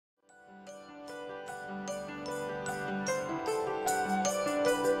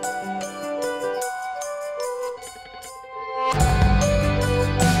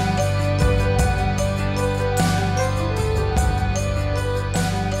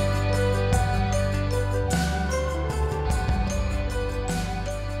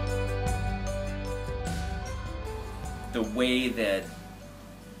way that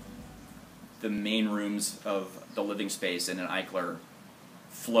the main rooms of the living space in an Eichler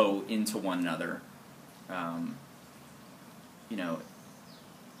flow into one another, you know,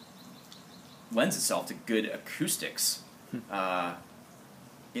 lends itself to good acoustics.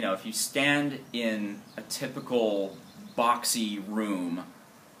 You know, if you stand in a typical boxy room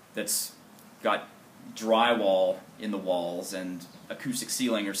that's got drywall in the walls and acoustic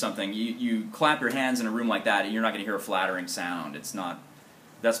ceiling or something, you clap your hands in a room like that and you're not going to hear a flattering sound. It's not.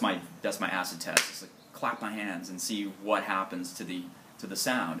 That's my acid test. It's like clap my hands and see what happens to the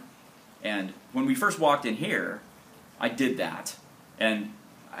sound. And when we first walked in here, I did that, and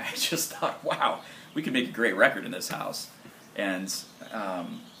I just thought, wow, we could make a great record in this house. And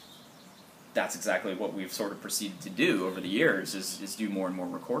that's exactly what we've sort of proceeded to do over the years, is do more and more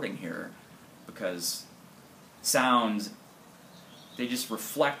recording here, because sound, they just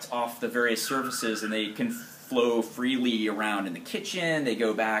reflect off the various surfaces and they can flow freely around in the kitchen. They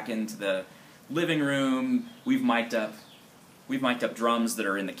go back into the living room. We've mic'd up drums that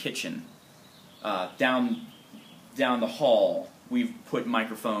are in the kitchen. Down the hall, we've put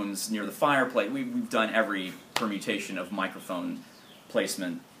microphones near the fireplace. We've done every permutation of microphone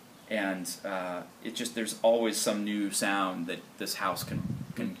placement, and it just, there's always some new sound that this house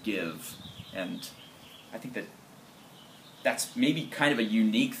can give, and I think that's maybe kind of a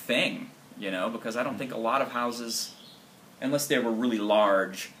unique thing, you know, because I don't think a lot of houses, unless they were really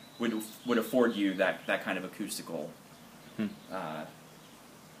large, would afford you that kind of acoustical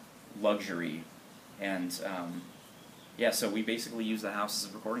luxury. And yeah, so we basically use the house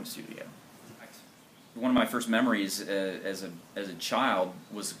as a recording studio. One of my first memories as a child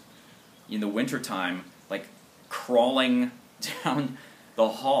was in the wintertime, like crawling down the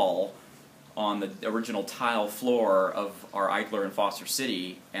hall on the original tile floor of our Eichler in Foster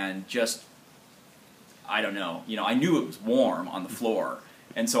City, and just, I don't know, you know, I knew it was warm on the floor,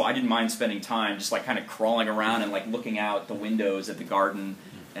 and so I didn't mind spending time just like kind of crawling around and like looking out the windows at the garden,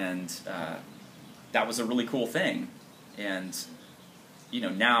 and that was a really cool thing. And you know,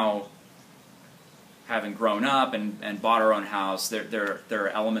 now, having grown up and bought our own house, there are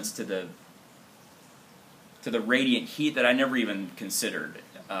elements to the radiant heat that I never even considered.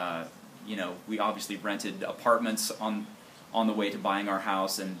 You know, we obviously rented apartments on the way to buying our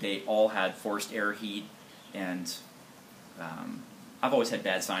house, and they all had forced air heat, and I've always had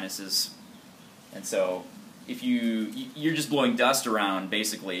bad sinuses, and so if you're just blowing dust around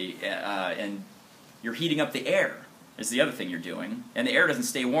basically, and you're heating up the air is the other thing you're doing, and the air doesn't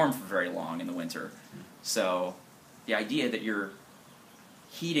stay warm for very long in the winter. So the idea that you're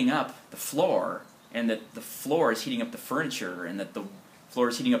heating up the floor, and that the floor is heating up the furniture, and that the floor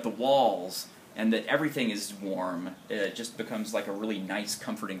is heating up the walls, and that everything is warm, it just becomes like a really nice,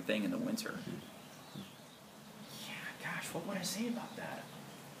 comforting thing in the winter. Yeah, gosh, what would I say about that?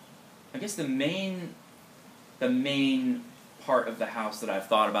 I guess the main part of the house that I've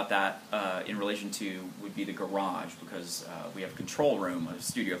thought about that in relation to would be the garage, because we have a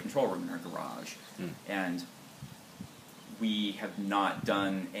studio control room in our garage, and we have not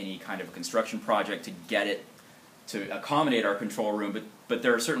done any kind of a construction project to get it to accommodate our control room, but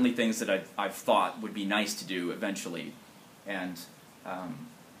there are certainly things that I've thought would be nice to do eventually, and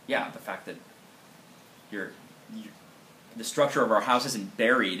yeah, the fact that the structure of our house isn't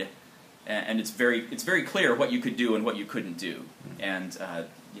buried, and it's very clear what you could do and what you couldn't do, and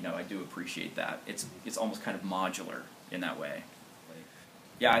you know, I do appreciate that. It's almost kind of modular in that way.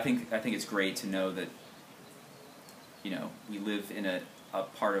 Yeah, I think it's great to know that, you know, we live in a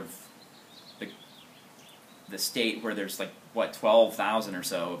part of the state where there's like, what, 12,000 or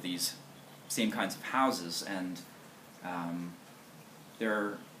so of these same kinds of houses, and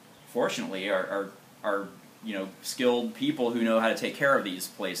there fortunately are you know, skilled people who know how to take care of these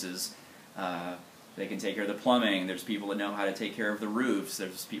places. They can take care of the plumbing. There's people that know how to take care of the roofs.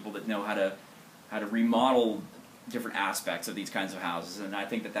 There's people that know how to remodel different aspects of these kinds of houses, and I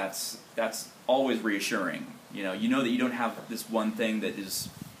think that's always reassuring. You know that you don't have this one thing that is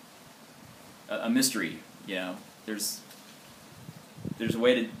a mystery. You know, there's a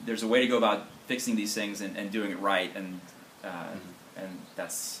way to go about fixing these things and doing it right, and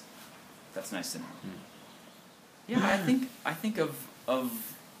that's nice to know. Yeah, I think of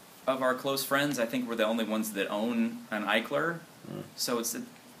our close friends, I think we're the only ones that own an Eichler, so it's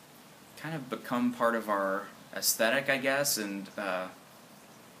kind of become part of our aesthetic, I guess, and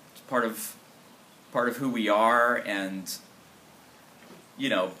it's part of who we are. And you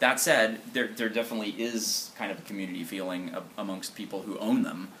know, that said, there definitely is kind of a community feeling amongst people who own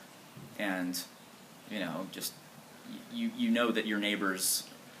them, and you know, just you know that your neighbors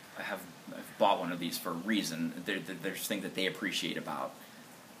have bought one of these for a reason. There's things that they appreciate about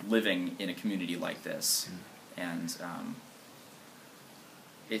living in a community like this, and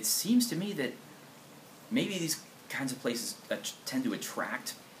it seems to me that maybe these kinds of places tend to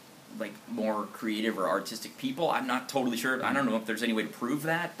attract like more creative or artistic people. I'm not totally sure. I don't know if there's any way to prove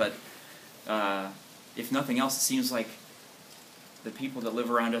that, but if nothing else, it seems like the people that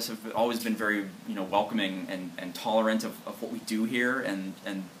live around us have always been very, welcoming and tolerant of what we do here, and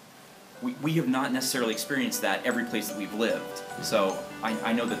we have not necessarily experienced that every place that we've lived. So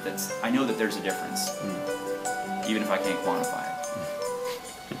I know that there's a difference, even if I can't quantify it.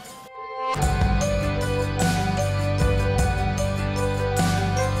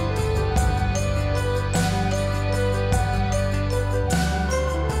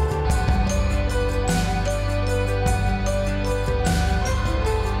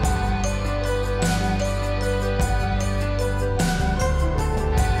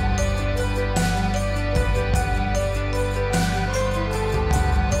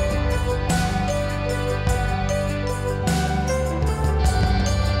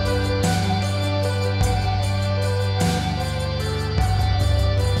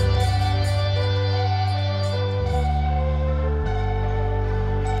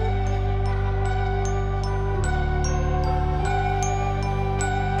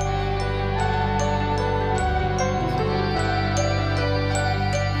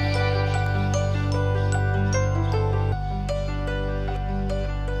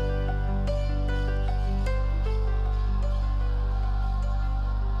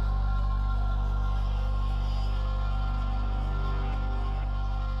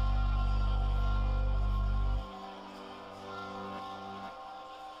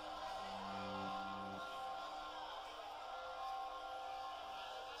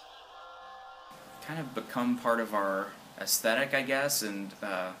 Kind of become part of our aesthetic, I guess, and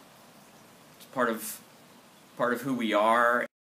it's part of who we are.